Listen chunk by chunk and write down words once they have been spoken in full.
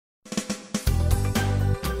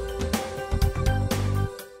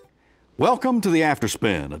Welcome to the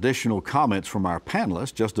Afterspin. Additional comments from our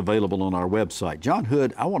panelists just available on our website. John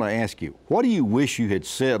Hood, I want to ask you, what do you wish you had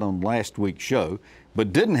said on last week's show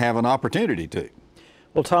but didn't have an opportunity to?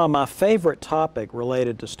 Well, Tom, my favorite topic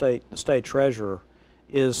related to the state treasurer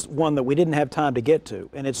is one that we didn't have time to get to,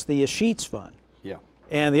 and it's the Sheets Fund. Yeah.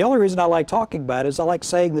 And the only reason I like talking about it is I like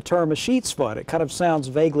saying the term Sheets Fund. It kind of sounds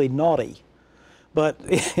vaguely naughty. But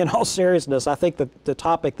in all seriousness, I think that the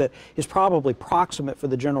topic that is probably proximate for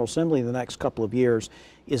the General Assembly in the next couple of years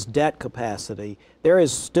is debt capacity. There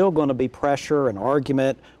is still going to be pressure and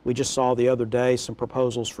argument. We just saw the other day some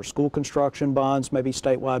proposals for school construction bonds, maybe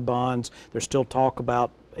statewide bonds. There's still talk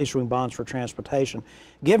about issuing bonds for transportation.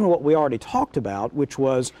 Given what we already talked about, which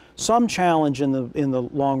was some challenge in the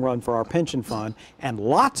long run for our pension fund and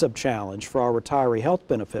lots of challenge for our retiree health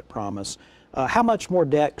benefit promise, how much more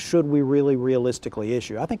debt should we really realistically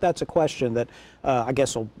issue? I think that's a question that I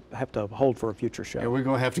guess we'll have to hold for a future show. Yeah, we're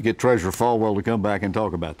going to have to get Treasurer Falwell to come back and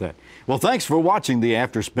talk about that. Well, thanks for watching the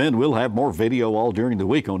Afterspin. We'll have more video all during the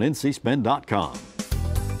week on ncspin.com.